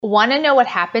Want to know what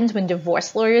happens when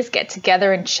divorce lawyers get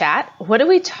together and chat? What do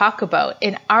we talk about?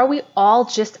 And are we all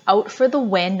just out for the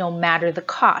win no matter the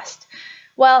cost?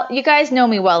 Well, you guys know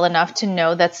me well enough to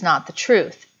know that's not the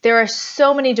truth. There are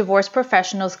so many divorce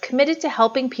professionals committed to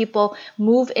helping people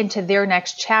move into their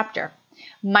next chapter.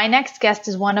 My next guest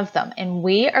is one of them, and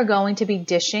we are going to be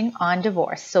dishing on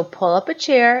divorce. So pull up a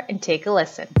chair and take a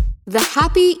listen. The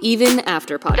Happy Even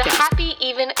After Podcast. The Happy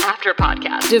Even After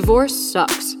Podcast. Divorce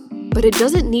sucks, but it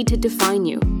doesn't need to define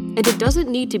you, and it doesn't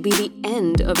need to be the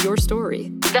end of your story.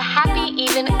 The Happy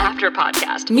Even After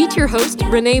Podcast. Meet your host,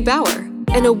 Renee Bauer,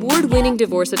 an award-winning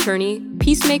divorce attorney,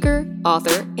 peacemaker,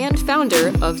 author, and founder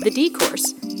of The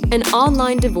D-Course, an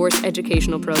online divorce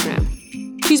educational program.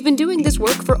 She's been doing this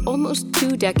work for almost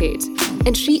 2 decades,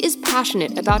 and she is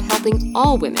passionate about helping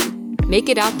all women make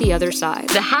it out the other side.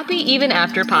 The Happy Even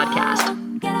After Podcast.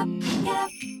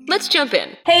 Let's jump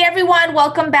in. Hey everyone,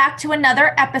 welcome back to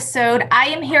another episode. I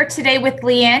am here today with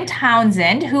Leanne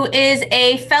Townsend, who is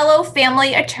a fellow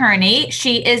family attorney.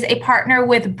 She is a partner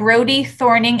with Brody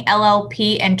Thorning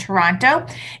LLP in Toronto,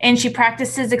 and she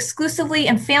practices exclusively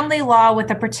in family law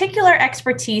with a particular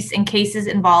expertise in cases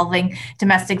involving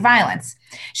domestic violence.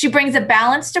 She brings a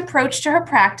balanced approach to her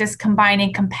practice,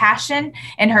 combining compassion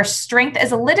and her strength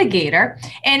as a litigator,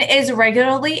 and is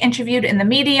regularly interviewed in the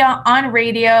media, on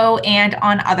radio, and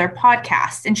on other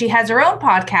podcasts. And she has her own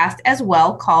podcast as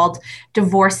well called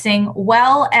Divorcing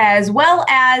Well, as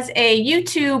a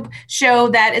YouTube show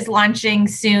that is launching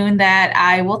soon that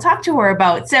I will talk to her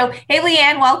about. So, hey,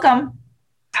 Leanne, welcome.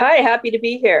 Hi, happy to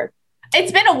be here.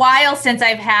 It's been a while since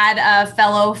I've had a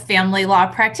fellow family law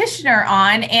practitioner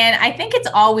on, and I think it's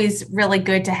always really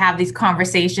good to have these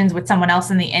conversations with someone else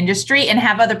in the industry and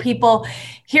have other people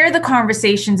hear the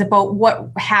conversations about what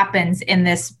happens in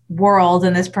this world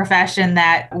and this profession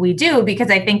that we do, because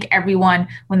I think everyone,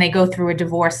 when they go through a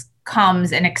divorce,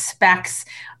 comes and expects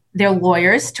their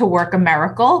lawyers to work a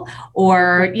miracle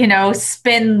or,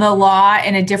 spin the law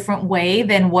in a different way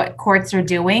than what courts are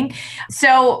doing.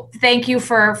 So thank you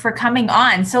for coming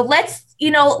on. So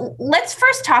let's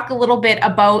first talk a little bit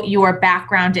about your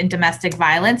background in domestic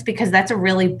violence, because that's a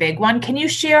really big one. Can you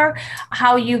share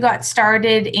how you got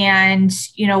started and,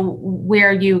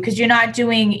 because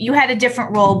you had a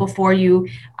different role before you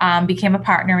became a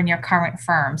partner in your current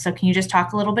firm. So can you just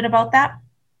talk a little bit about that?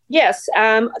 Yes.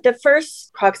 The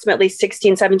first approximately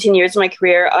 16, 17 years of my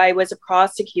career, I was a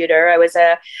prosecutor. I was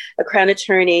a Crown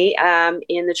attorney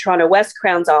in the Toronto West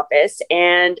Crown's office.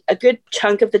 And a good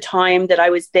chunk of the time that I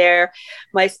was there,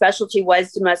 my specialty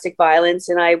was domestic violence.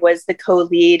 And I was the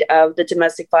co-lead of the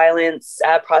domestic violence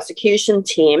prosecution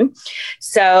team.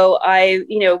 So I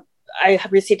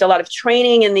have received a lot of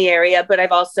training in the area, but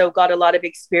I've also got a lot of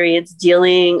experience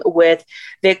dealing with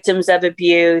victims of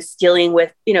abuse, dealing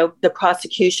with, the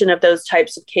prosecution of those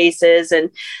types of cases, and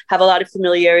have a lot of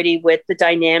familiarity with the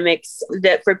dynamics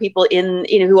that for people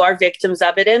who are victims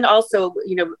of it, and also,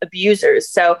 abusers.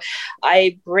 So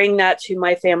I bring that to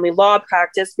my family law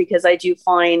practice because I do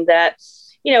find that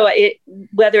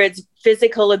whether it's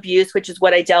physical abuse, which is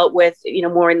what I dealt with,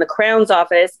 more in the Crown's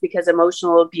office, because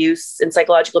emotional abuse and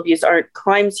psychological abuse aren't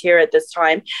crimes here at this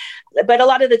time. But a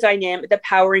lot of the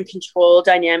power and control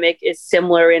dynamic is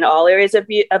similar in all areas of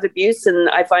abuse. And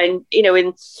I find,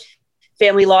 in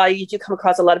family law, you do come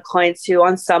across a lot of clients who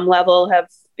on some level have,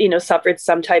 suffered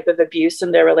some type of abuse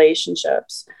in their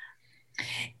relationships.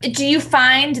 Do you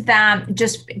find that,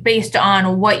 just based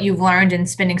on what you've learned in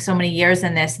spending so many years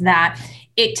in this, that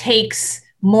it takes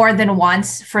more than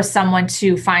once for someone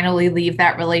to finally leave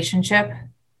that relationship?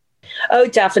 Oh,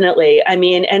 definitely. I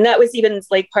mean, and that was even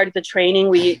like part of the training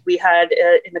we had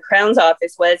in the Crown's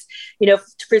office was,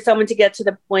 for someone to get to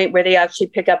the point where they actually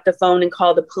pick up the phone and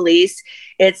call the police.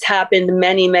 It's happened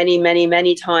many, many, many,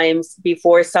 many times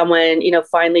before someone,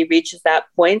 finally reaches that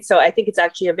point. So I think it's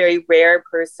actually a very rare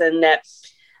person that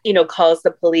calls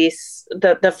the police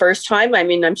the first time. I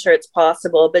mean, I'm sure it's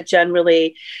possible, but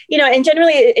generally,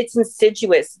 it's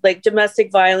insidious. Like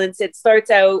domestic violence, it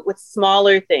starts out with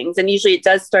smaller things. And usually it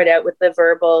does start out with the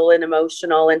verbal and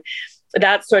emotional and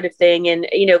that sort of thing. And,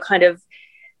 kind of,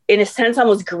 in a sense,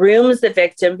 almost grooms the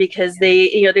victim because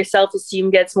their self-esteem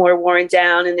gets more worn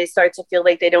down and they start to feel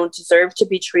like they don't deserve to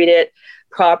be treated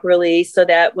properly, so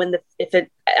that if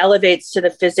it elevates to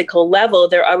the physical level,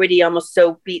 they're already almost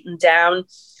so beaten down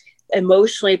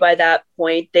emotionally by that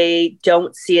point. They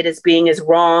don't see it as being as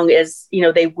wrong as,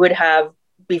 they would have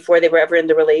before they were ever in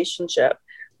the relationship.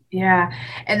 Yeah.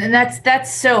 And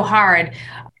that's so hard.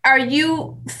 Are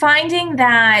you finding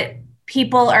that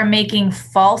people are making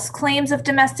false claims of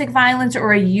domestic violence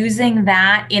or are using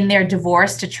that in their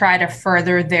divorce to try to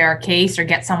further their case or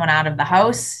get someone out of the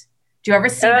house? Do you ever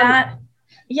see that?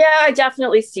 Yeah, I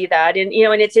definitely see that. And,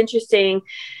 and it's interesting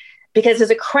because as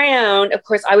a Crown, of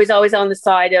course, I was always on the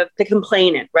side of the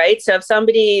complainant, right? So if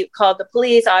somebody called the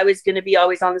police, I was going to be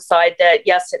always on the side that,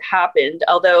 yes, it happened.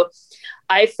 Although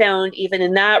I found even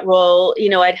in that role,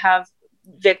 I'd have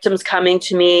victims coming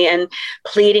to me and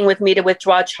pleading with me to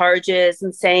withdraw charges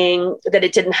and saying that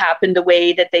it didn't happen the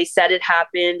way that they said it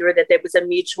happened, or that there was a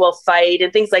mutual fight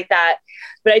and things like that.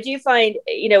 But I do find,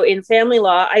 in family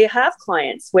law, I have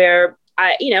clients where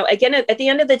again, at the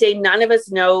end of the day, none of us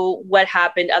know what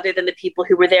happened other than the people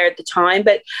who were there at the time.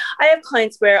 But I have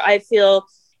clients where I feel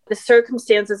the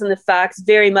circumstances and the facts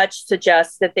very much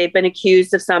suggest that they've been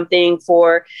accused of something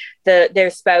for their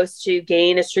spouse to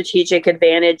gain a strategic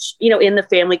advantage, in the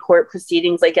family court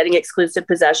proceedings, like getting exclusive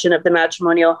possession of the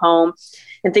matrimonial home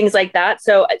and things like that.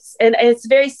 So, it's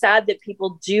very sad that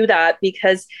people do that,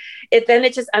 because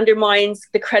it just undermines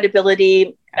the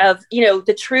credibility of,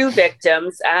 the true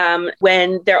victims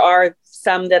when there are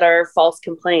some that are false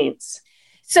complaints.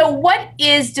 So what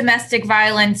is domestic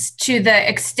violence to the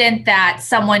extent that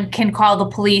someone can call the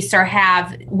police or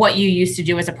have what you used to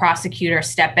do as a prosecutor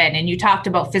step in? And you talked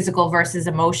about physical versus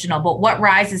emotional, but what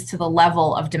rises to the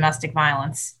level of domestic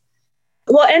violence?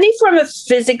 Well, any form of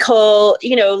physical,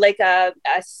 like a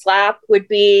slap would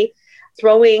be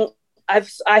throwing. I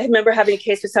remember having a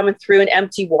case where someone threw an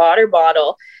empty water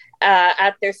bottle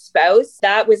at their spouse.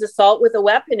 That was assault with a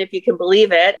weapon, if you can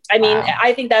believe it. I mean, wow.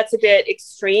 I think that's a bit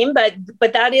extreme,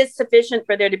 but that is sufficient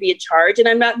for there to be a charge. And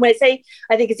when I say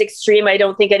I think it's extreme, I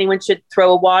don't think anyone should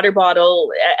throw a water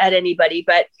bottle at anybody,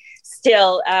 but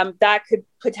still, that could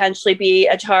potentially be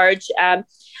a charge.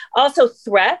 Also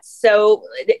threats. So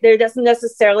there doesn't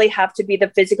necessarily have to be the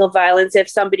physical violence. If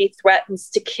somebody threatens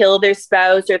to kill their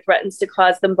spouse or threatens to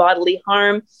cause them bodily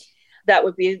harm, that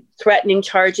would be threatening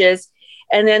charges.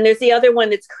 And then there's the other one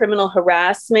that's criminal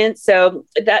harassment. So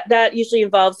that usually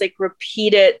involves like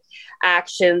repeated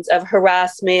actions of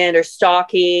harassment or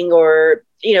stalking or,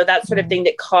 that sort of thing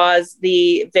that cause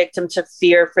the victim to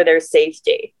fear for their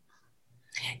safety.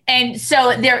 And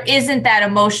so there isn't that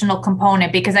emotional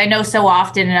component, because I know so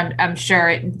often, and I'm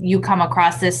sure you come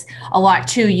across this a lot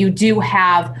too, you do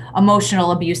have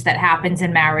emotional abuse that happens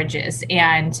in marriages,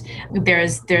 and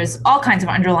there's all kinds of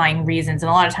underlying reasons. And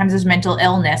a lot of times there's mental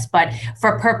illness, but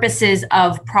for purposes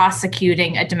of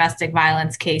prosecuting a domestic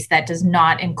violence case, that does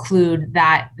not include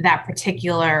that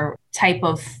particular type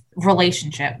of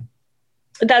relationship.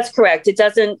 That's correct. It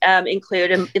doesn't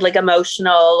include like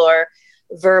emotional or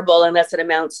verbal unless it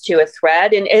amounts to a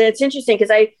threat. And it's interesting because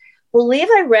I believe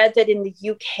I read that in the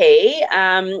UK,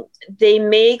 they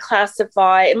may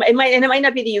classify, it might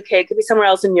not be the UK, it could be somewhere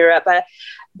else in Europe,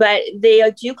 but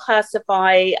they do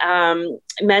classify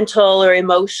mental or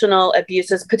emotional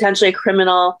abuse as potentially a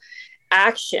criminal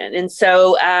action. And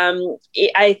so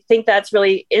I think that's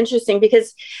really interesting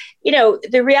because,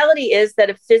 the reality is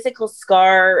that a physical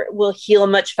scar will heal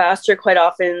much faster quite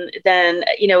often than,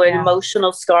 an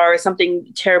emotional scar or something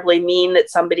terribly mean that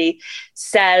somebody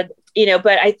said,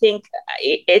 but I think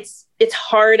it's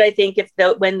hard, I think, if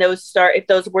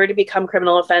those were to become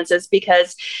criminal offenses,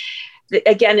 because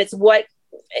again, it's what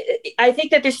I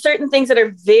think that there's certain things that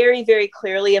are very, very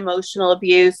clearly emotional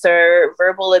abuse or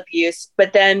verbal abuse,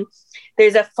 but then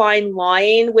there's a fine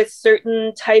line with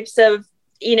certain types of,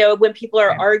 when people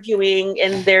are arguing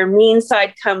and their mean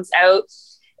side comes out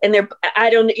and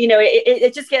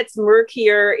it just gets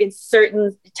murkier in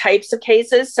certain types of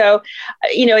cases. So,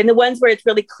 in the ones where it's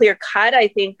really clear cut, I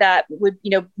think that would,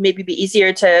 maybe be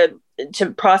easier to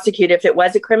prosecute if it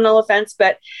was a criminal offense.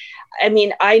 But I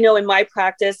mean, I know in my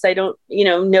practice, I don't,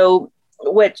 know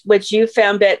what you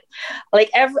found, but like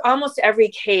almost every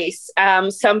case,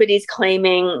 somebody's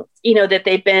claiming, that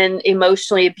they've been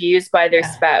emotionally abused by their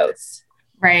spouse.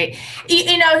 Right.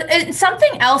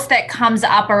 Something else that comes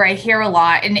up, or I hear a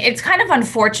lot, and it's kind of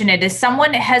unfortunate, is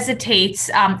someone hesitates,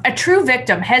 a true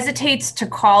victim hesitates to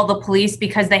call the police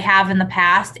because they have in the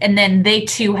past, and then they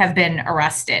too have been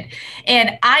arrested.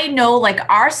 And I know, like,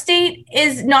 our state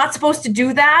is not supposed to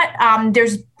do that.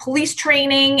 There's police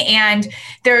training, and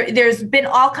there's been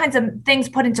all kinds of things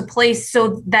put into place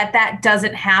so that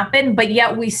doesn't happen, but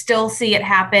yet we still see it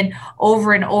happen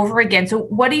over and over again. So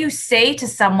what do you say to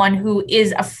someone who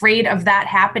is afraid of that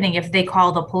happening if they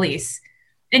call the police?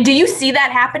 And do you see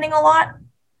that happening a lot?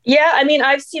 Yeah, I mean,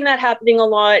 I've seen that happening a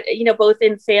lot, both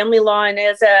in family law and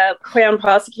as a Crown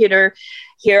prosecutor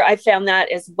here, I found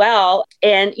that as well.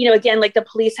 And, again, like the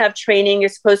police have training, you're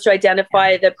supposed to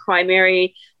identify the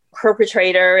primary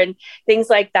perpetrator and things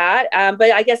like that.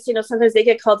 But I guess, sometimes they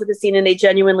get called to the scene and they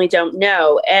genuinely don't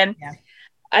know. And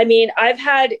I mean, I've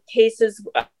had cases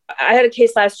I had a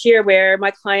case last year where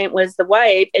my client was the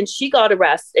wife and she got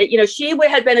arrested. She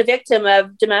had been a victim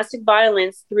of domestic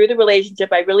violence through the relationship.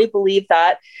 I really believe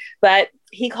that. But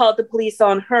he called the police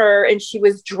on her and she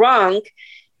was drunk.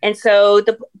 And so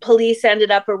the police ended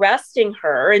up arresting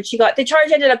her and the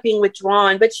charge ended up being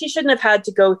withdrawn, but she shouldn't have had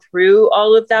to go through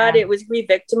all of that. Yeah. It was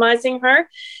re-victimizing her.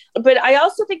 But I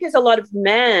also think there's a lot of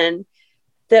men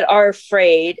that are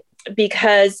afraid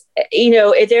because,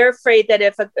 they're afraid that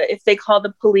if they call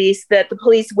the police, that the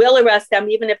police will arrest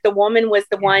them, even if the woman was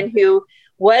the one who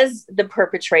was the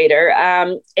perpetrator.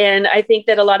 And I think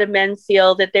that a lot of men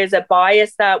feel that there's a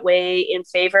bias that way in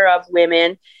favor of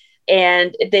women.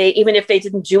 And even if they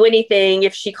didn't do anything,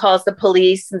 if she calls the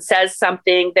police and says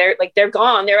something, they're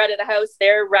gone, they're out of the house,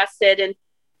 they're arrested. And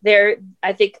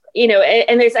I think,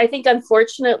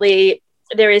 unfortunately,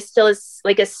 there is still a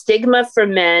stigma for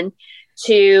men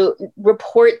to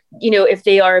report, if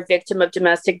they are a victim of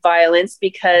domestic violence,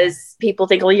 because people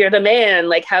think, well, you're the man,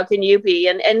 like, how can you be?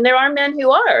 And there are men who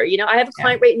are, I have a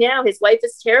client right now, his wife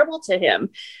is terrible to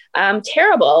him,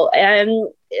 terrible.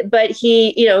 But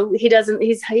he has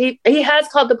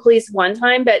called the police one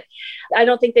time, but I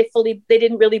don't think they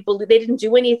didn't really believe, they didn't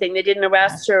do anything. They didn't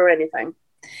arrest her or anything.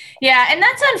 Yeah. And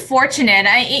that's unfortunate.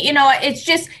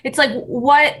 It's like,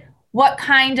 what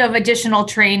kind of additional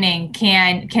training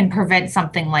can prevent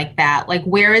something like that? Like,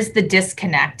 where is the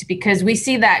disconnect? Because we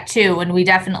see that too. And we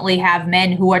definitely have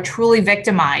men who are truly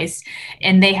victimized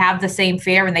and they have the same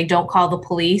fear and they don't call the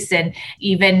police. And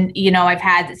even, I've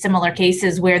had similar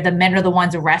cases where the men are the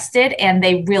ones arrested and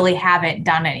they really haven't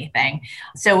done anything.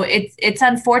 So it's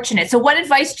unfortunate. So what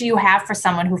advice do you have for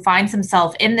someone who finds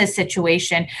himself in this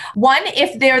situation? One,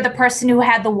 if they're the person who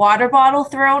had the water bottle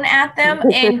thrown at them,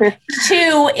 and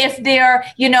two, if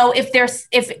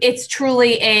it's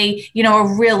truly a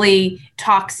really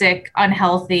toxic,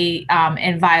 unhealthy,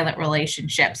 and violent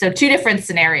relationship. So two different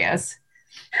scenarios.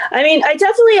 I mean, I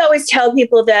definitely always tell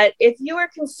people that if you are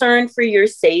concerned for your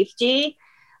safety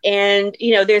and,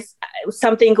 there's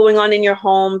something going on in your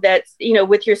home that's,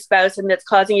 with your spouse and that's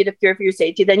causing you to fear for your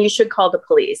safety, then you should call the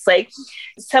police. Like,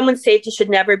 someone's safety should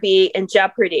never be in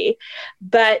jeopardy,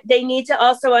 but they need to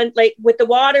also, like with the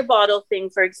water bottle thing,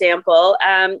 for example,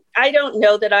 I don't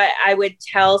know that I would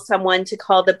tell someone to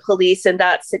call the police in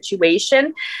that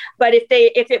situation. But if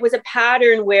it was a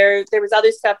pattern where there was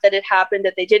other stuff that had happened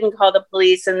that they didn't call the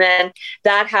police and then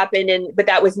that happened, but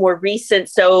that was more recent.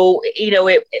 So,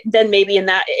 then maybe in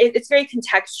that, it's very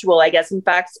contextual, I guess, in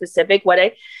fact specific, what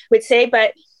I would say.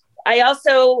 But I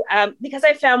also, because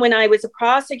I found when I was a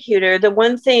prosecutor, the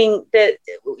one thing that,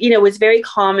 was very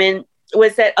common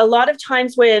was that a lot of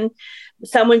times when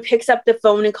someone picks up the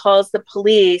phone and calls the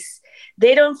police,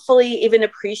 they don't fully even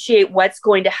appreciate what's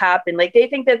going to happen. Like, they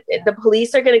think that the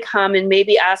police are going to come and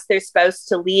maybe ask their spouse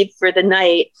to leave for the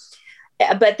night,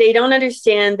 but they don't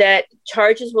understand that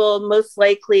charges will most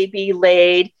likely be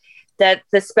laid, that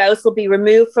the spouse will be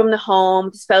removed from the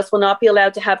home. The spouse will not be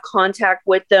allowed to have contact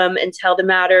with them until the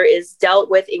matter is dealt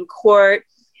with in court.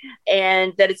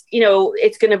 And that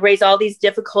it's going to raise all these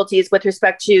difficulties with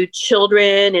respect to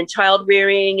children and child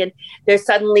rearing. And there's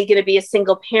suddenly going to be a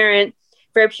single parent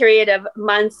for a period of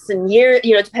months and years,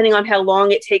 depending on how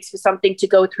long it takes for something to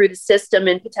go through the system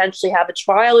and potentially have a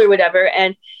trial or whatever.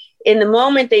 And in the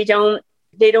moment, they don't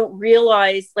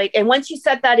realize, like, and once you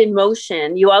set that in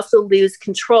motion, you also lose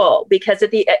control, because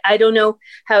I don't know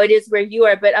how it is where you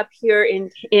are, but up here in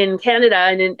Canada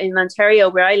and in Ontario,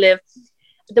 where I live,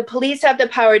 the police have the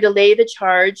power to lay the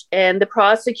charge and the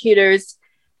prosecutors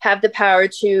have the power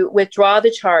to withdraw the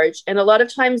charge. And a lot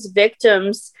of times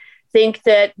victims think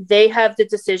that they have the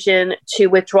decision to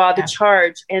withdraw the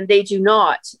charge, and they do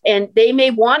not. And they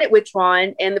may want it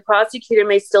withdrawn, and the prosecutor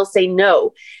may still say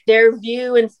no. Their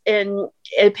view and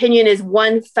opinion is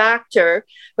one factor,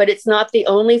 but it's not the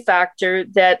only factor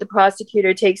that the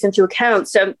prosecutor takes into account.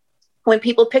 So when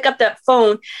people pick up that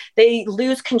phone, they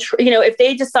lose control. If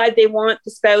they decide they want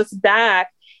the spouse back,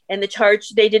 and the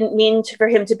charge, they didn't mean for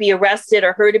him to be arrested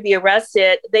or her to be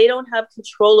arrested, they don't have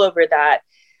control over that.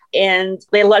 And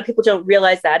a lot of people don't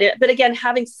realize that. But again,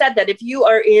 having said that, if you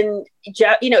are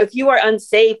if you are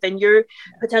unsafe and you're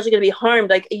potentially going to be harmed,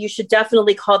 like, you should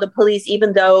definitely call the police,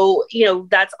 even though,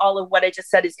 that's all of what I just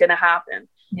said is going to happen.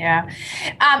 Yeah.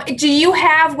 Do you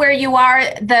have, where you are,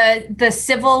 the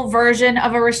civil version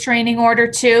of a restraining order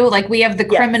too? Like, we have the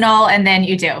criminal, and then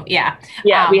you do. Yeah.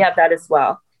 Yeah, we have that as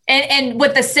well. And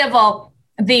with the civil,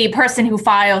 the person who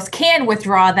files can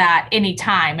withdraw that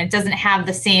anytime. It doesn't have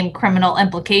the same criminal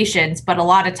implications, but a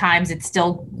lot of times it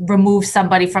still removes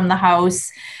somebody from the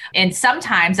house. And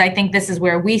sometimes I think this is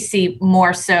where we see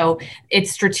more so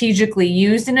it's strategically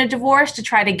used in a divorce to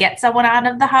try to get someone out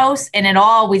of the house. And it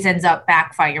always ends up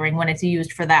backfiring when it's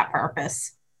used for that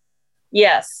purpose.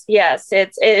 Yes.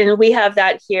 And we have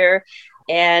that here.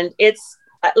 And it's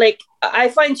like, I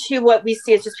find too, what we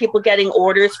see is just people getting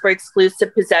orders for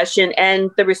exclusive possession and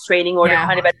the restraining order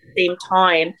kind of at the same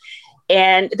time.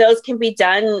 And those can be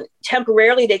done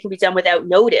temporarily. They can be done without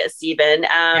notice even.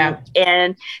 And,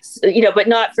 but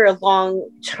not for a long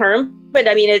term. But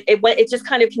I mean, it just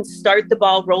kind of can start the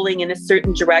ball rolling in a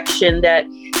certain direction that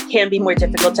can be more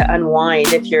difficult to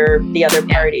unwind if you're the other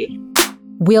party.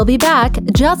 We'll be back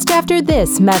just after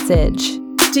this message.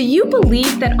 Do you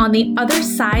believe that on the other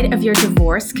side of your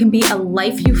divorce can be a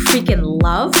life you freaking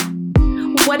love?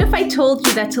 What if I told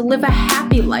you that to live a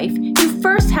happy life, you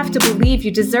first have to believe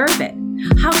you deserve it?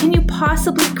 How can you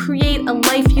possibly create a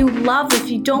life you love if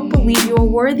you don't believe you are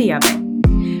worthy of it?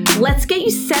 Let's get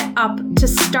you set up to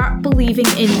start believing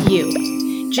in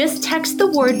you. Just text the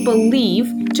word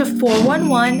BELIEVE to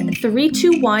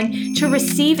 411-321 to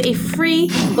receive a free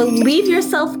Believe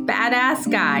Yourself Badass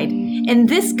guide. In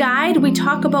this guide, we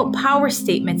talk about power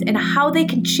statements and how they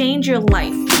can change your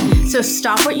life. So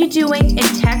stop what you're doing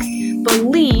and text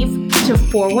BELIEVE to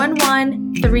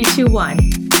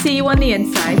 411-321. See you on the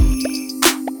inside.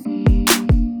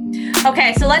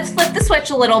 Okay, so let's flip the switch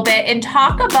a little bit and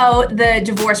talk about the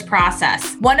divorce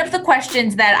process. One of the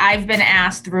questions that I've been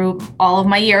asked through all of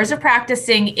my years of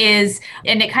practicing is,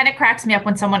 and it kind of cracks me up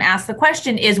when someone asks the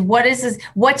question, is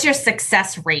what's your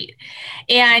success rate?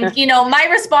 And, my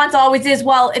response always is,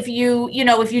 well, if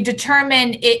you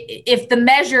determine if the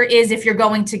measure is if you're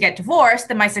going to get divorced,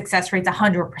 then my success rate's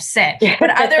 100%. But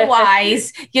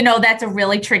otherwise, that's a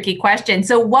really tricky question.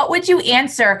 So what would you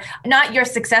answer, not your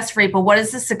success rate, but what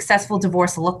is the successful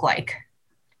divorce look like?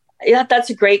 Yeah, that's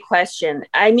a great question.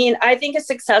 I mean, I think a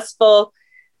successful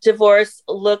divorce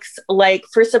looks like,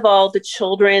 first of all, the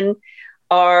children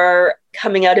are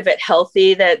coming out of it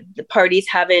healthy, that the parties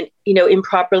haven't,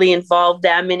 improperly involved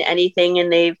them in anything, and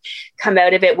they've come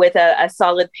out of it with a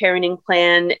solid parenting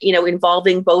plan,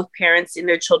 involving both parents in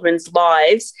their children's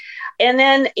lives. And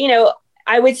then,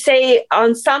 I would say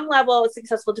on some level, a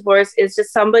successful divorce is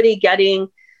just somebody getting,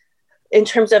 in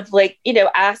terms of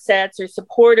assets or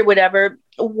support or whatever,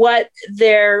 what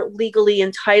they're legally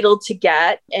entitled to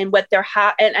get and what they're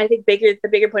and I think the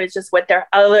bigger point is just what they're,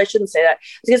 I shouldn't say that. I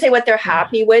was going to say what they're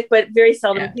happy with, but very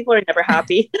seldom people are never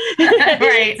happy.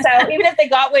 Right. So even if they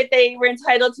got what they were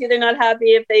entitled to, they're not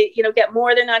happy. If they, get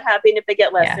more, they're not happy. And if they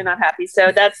get less, they're not happy.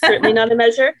 So that's certainly not a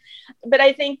measure. But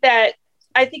I think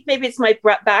maybe it's my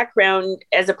background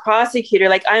as a prosecutor.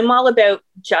 Like, I'm all about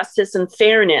justice and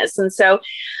fairness. And so,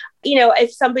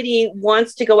 if somebody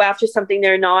wants to go after something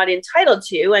they're not entitled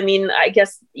to, I mean, I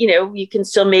guess, you can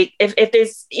still make, if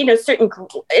there's, certain,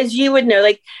 as you would know,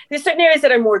 there's certain areas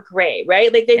that are more gray,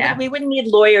 right? We wouldn't need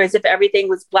lawyers if everything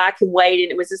was black and white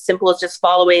and it was as simple as just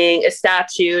following a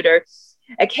statute or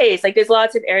a case. There's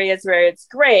lots of areas where it's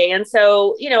gray. And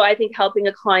so, I think helping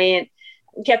a client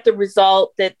get the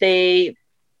result that they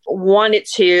want it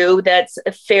to, that's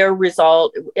a fair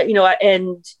result,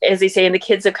 and as they say, and the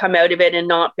kids have come out of it and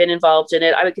not been involved in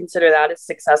it, I would consider that a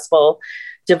successful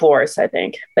divorce, I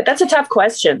think. But that's a tough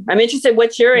question. I'm interested,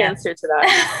 what's your answer to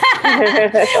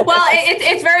that? Well,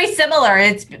 it's very similar.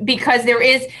 It's because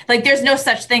there's no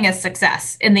such thing as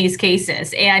success in these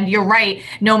cases. And you're right.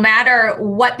 No matter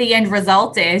what the end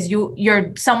result is,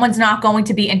 someone's not going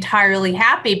to be entirely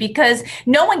happy because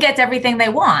no one gets everything they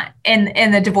want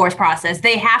in the divorce process.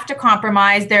 They have to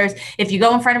compromise. If you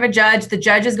go in front of a judge, the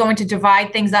judge is going to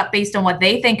divide things up based on what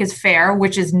they think is fair,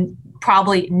 which is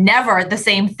probably never the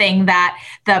same thing that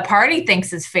the party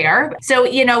thinks is fair. So,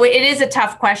 it is a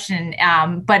tough question,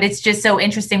 but it's just so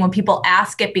interesting when people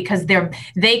ask it because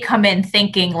they come in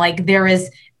thinking like there is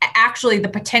actually the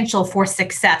potential for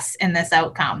success in this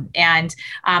outcome. And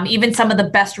even some of the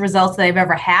best results that I've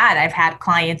ever had, I've had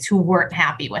clients who weren't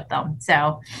happy with them.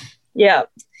 So, yeah.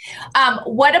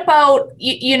 What about,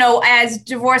 as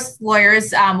divorce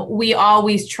lawyers, we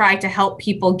always try to help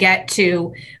people get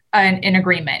to an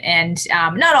agreement. And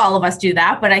not all of us do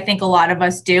that, but I think a lot of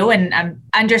us do. And I'm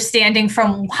understanding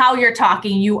from how you're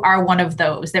talking, you are one of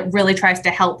those that really tries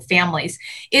to help families.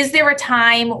 Is there a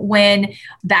time when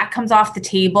that comes off the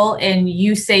table and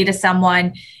you say to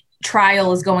someone,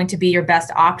 trial is going to be your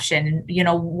best option?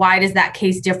 Why does that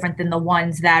case different than the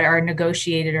ones that are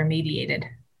negotiated or mediated?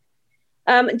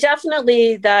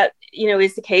 Definitely that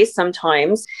is the case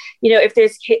sometimes. If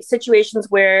there's situations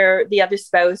where the other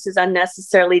spouse is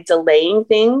unnecessarily delaying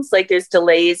things, like there's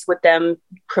delays with them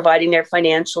providing their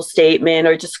financial statement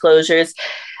or disclosures,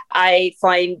 I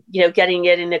find, getting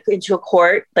it into a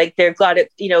court, like they've got,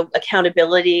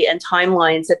 accountability and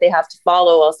timelines that they have to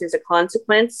follow, else there's a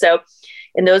consequence. So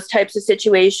in those types of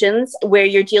situations where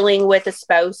you're dealing with a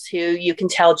spouse who you can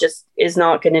tell just is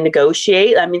not going to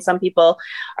negotiate. I mean, some people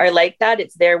are like that.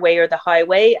 It's their way or the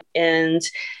highway. And,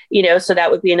 so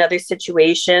that would be another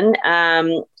situation.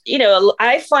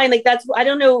 I find like I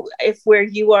don't know if where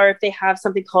you are, if they have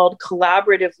something called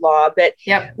collaborative law, but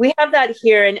yep. We have that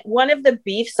here. And one of the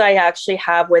beefs I actually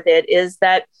have with it is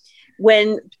that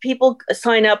when people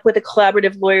sign up with a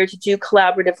collaborative lawyer to do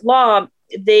collaborative law,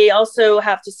 they also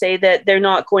have to say that they're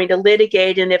not going to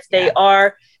litigate. And if they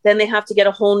are, then they have to get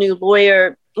a whole new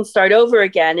lawyer and start over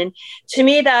again. And to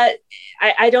me, that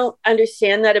I don't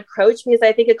understand that approach, because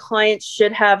I think a client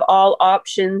should have all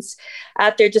options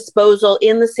at their disposal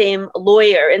in the same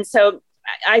lawyer. And so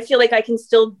I feel like I can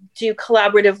still do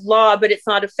collaborative law, but it's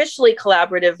not officially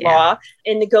collaborative law,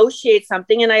 and negotiate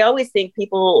something. And I always think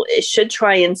people should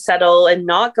try and settle and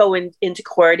not go into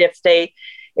court if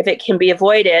it can be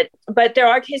avoided. But there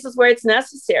are cases where it's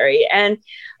necessary. And,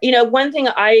 one thing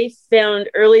I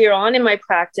found earlier on in my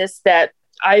practice that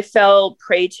I fell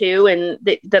prey to, and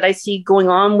that I see going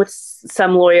on with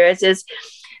some lawyers, is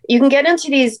you can get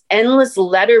into these endless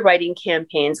letter writing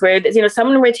campaigns where,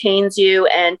 someone retains you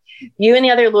and you and the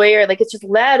other lawyer, like it's just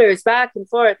letters back and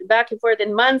forth,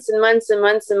 and months and months and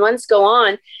months and months go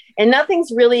on. And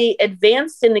nothing's really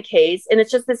advanced in the case. And it's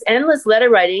just this endless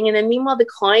letter writing. And then meanwhile, the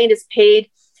client is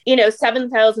paid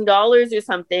 $7,000 or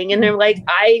something. And they're like,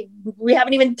 we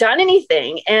haven't even done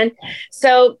anything. And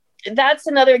so that's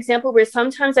another example where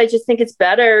sometimes I just think it's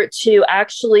better to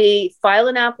actually file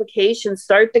an application,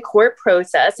 start the court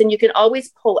process, and you can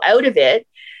always pull out of it.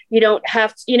 You don't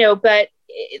have to, but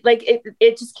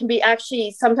it just can be actually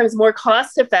sometimes more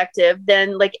cost effective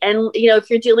than if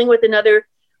you're dealing with another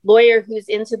lawyer who's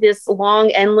into this long,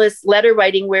 endless letter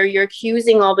writing where you're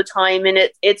accusing all the time. And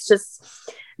it's just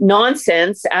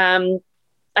nonsense.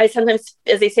 I sometimes,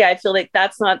 as they say, I feel like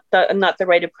that's not the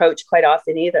right approach quite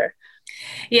often either.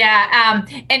 Yeah.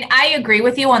 And I agree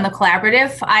with you on the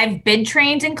collaborative. I've been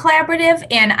trained in collaborative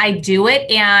and I do it.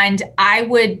 And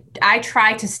I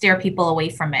try to steer people away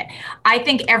from it. I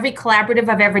think every collaborative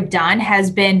I've ever done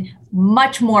has been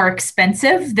much more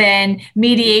expensive than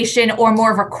mediation or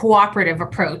more of a cooperative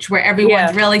approach where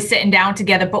everyone's really sitting down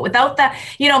together. But without the,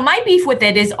 my beef with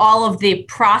it is all of the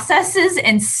processes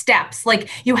and steps. Like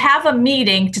you have a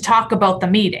meeting to talk about the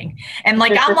meeting. And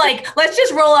I'm like, let's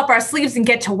just roll up our sleeves and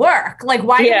get to work. Like,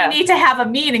 why do we need to have a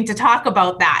meeting to talk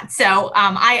about that? So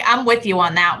I'm with you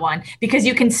on that one, because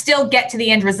you can still get to the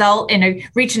end result and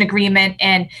reach an agreement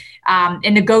and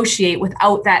negotiate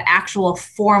without that actual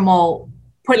formal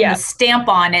putting a stamp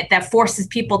on it that forces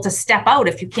people to step out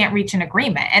if you can't reach an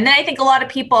agreement. And then I think a lot of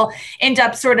people end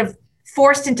up sort of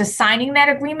forced into signing that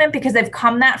agreement because they've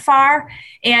come that far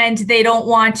and they don't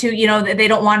want to, they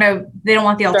don't want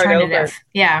the alternative.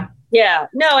 Yeah. Yeah.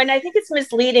 No, and I think it's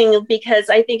misleading because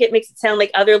I think it makes it sound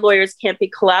like other lawyers can't be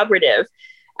collaborative.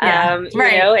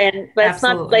 Right. But it's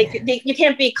not like you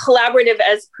can't be collaborative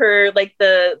as per like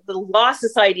the Law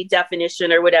Society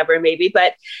definition or whatever, maybe,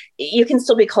 but you can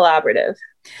still be collaborative.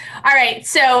 All right.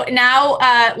 So now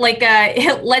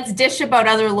let's dish about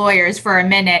other lawyers for a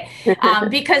minute,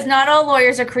 because not all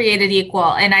lawyers are created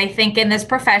equal. And I think in this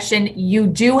profession, you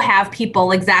do have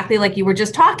people exactly like you were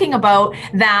just talking about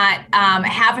that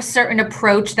have a certain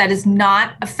approach that is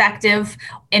not effective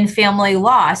in family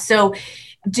law. So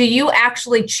do you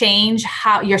actually change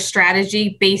how your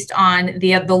strategy based on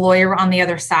the lawyer on the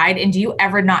other side? And do you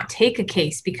ever not take a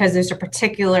case because there's a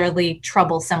particularly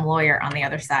troublesome lawyer on the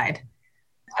other side?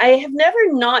 I have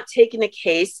never not taken a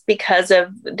case because of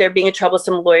there being a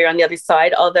troublesome lawyer on the other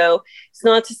side, although it's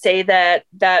not to say that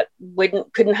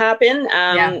couldn't happen.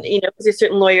 Because there's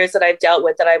certain lawyers that I've dealt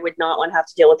with that I would not want to have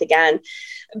to deal with again.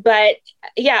 But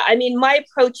yeah, I mean, my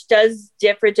approach does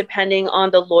differ depending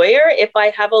on the lawyer. If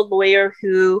I have a lawyer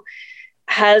who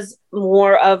has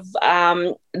more of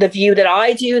the view that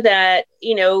I do, that,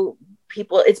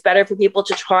 it's better for people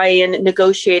to try and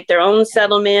negotiate their own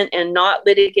settlement and not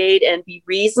litigate and be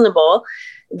reasonable,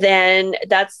 then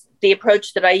that's the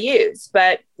approach that I use.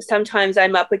 But sometimes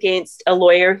I'm up against a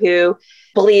lawyer who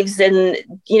believes in,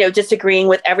 disagreeing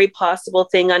with every possible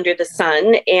thing under the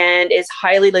sun and is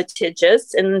highly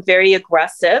litigious and very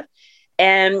aggressive.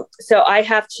 And so I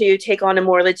have to take on a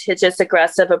more litigious,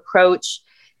 aggressive approach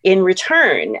in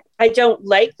return. I don't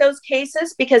like those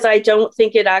cases because I don't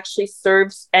think it actually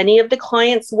serves any of the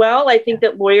clients well. I think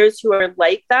that lawyers who are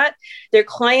like that, their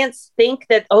clients think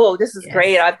that, oh, this is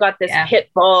great. I've got this pit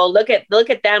bull. Look at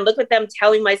them. Look at them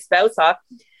telling my spouse off.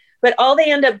 But all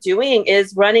they end up doing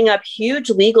is running up huge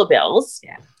legal bills.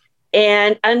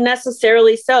 And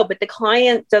unnecessarily so, but their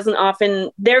client doesn't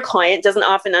often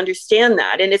understand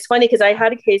that. And it's funny because I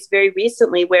had a case very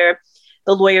recently where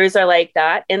the lawyers are like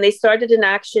that, and they started an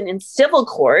action in civil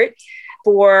court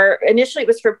initially it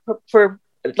was for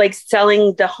like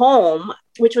selling the home,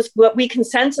 which was what we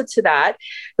consented to that.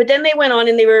 But then they went on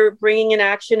and they were bringing an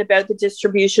action about the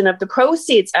distribution of the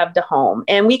proceeds of the home.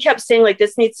 And we kept saying, like,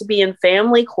 this needs to be in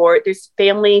family court. There's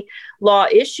family law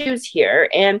issues here.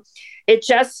 And it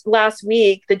just last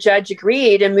week, the judge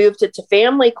agreed and moved it to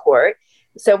family court.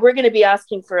 So we're going to be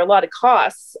asking for a lot of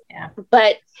costs.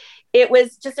 But it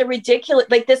was just a ridiculous,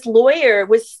 like, this lawyer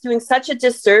was doing such a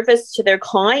disservice to their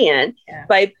client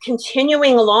by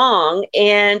continuing along.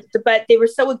 But they were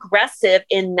so aggressive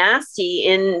and nasty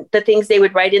in the things they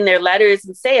would write in their letters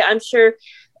and say. I'm sure,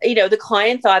 the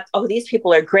client thought, oh, these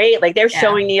people are great. Like, they're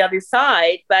showing the other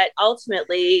side. But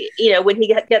ultimately, when he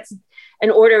gets an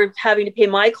order of having to pay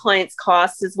my client's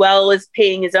costs as well as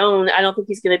paying his own, I don't think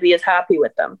he's going to be as happy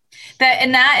with them.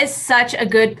 That is such a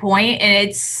good point. And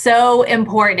it's so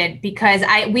important because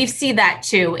we've seen that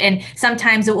too. And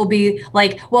sometimes it will be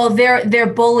like, well,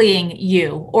 they're bullying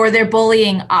you, or they're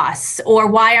bullying us, or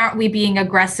why aren't we being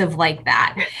aggressive like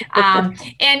that?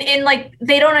 And like,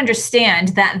 they don't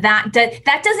understand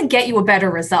that doesn't get you a better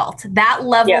result. That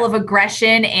level of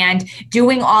aggression and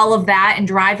doing all of that and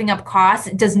driving up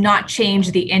costs does not change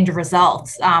the end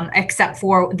results, except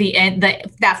for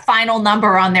that final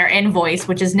number on their invoice,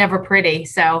 which is never pretty.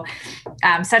 So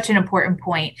such an important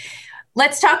point.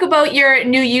 Let's talk about your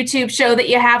new YouTube show that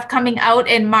you have coming out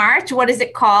in March. What is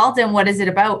it called and what is it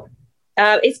about?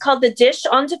 It's called The Dish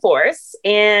on Divorce.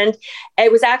 And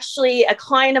it was actually a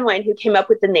client of mine who came up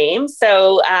with the name.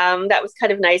 So that was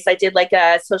kind of nice. I did like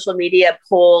a social media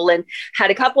poll and had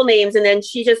a couple names, and then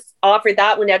she just offered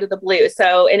that one out of the blue.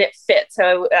 And it fit.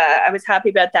 So I was happy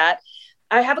about that.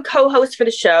 I have a co-host for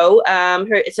the show.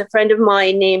 It's a friend of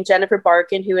mine named Jennifer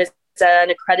Barkin, who is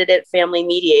an accredited family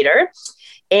mediator.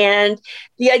 And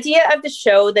the idea of the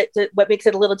show, what makes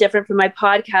it a little different from my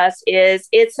podcast, is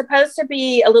it's supposed to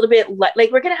be a little bit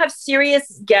like we're going to have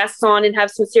serious guests on and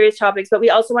have some serious topics, but we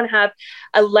also want to have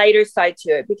a lighter side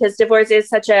to it because divorce is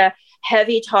such a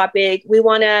heavy topic. We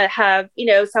want to have,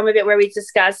 some of it where we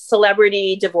discuss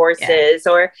celebrity divorces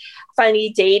or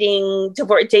funny dating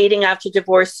after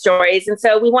divorce stories. And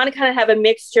so we want to kind of have a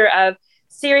mixture of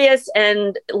serious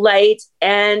and light.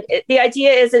 And the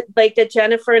idea is that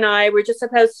Jennifer and I, we're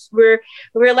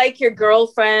like your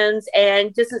girlfriends.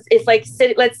 And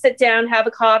let's sit down, have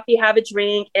a coffee, have a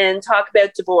drink, and talk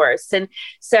about divorce. And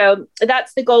so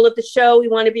that's the goal of the show. We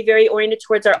want to be very oriented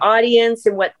towards our audience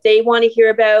and what they want to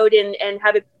hear about, and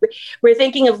have it. We're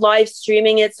thinking of live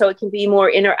streaming it so it can be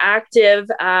more interactive.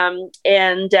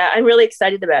 And I'm really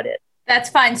excited about it. That's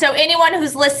fun. So anyone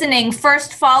who's listening,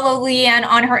 first follow Leanne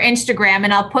on her Instagram,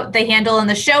 and I'll put the handle in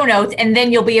the show notes, and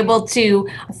then you'll be able to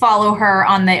follow her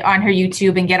on her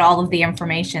YouTube and get all of the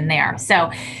information there.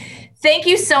 So thank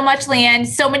you so much, Leanne.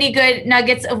 So many good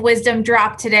nuggets of wisdom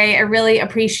dropped today. I really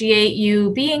appreciate you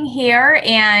being here,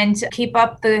 and keep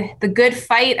up the good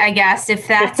fight, I guess, if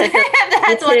that's,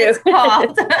 that's what it's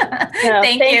called.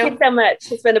 Thank you so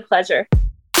much. It's been a pleasure.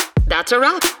 That's a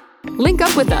wrap. Link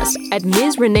up with us at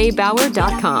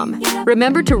MsReneeBauer.com.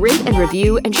 Remember to rate and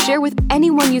review and share with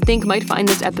anyone you think might find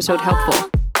this episode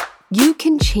helpful. You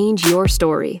can change your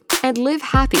story and live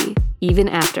happy even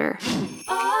after.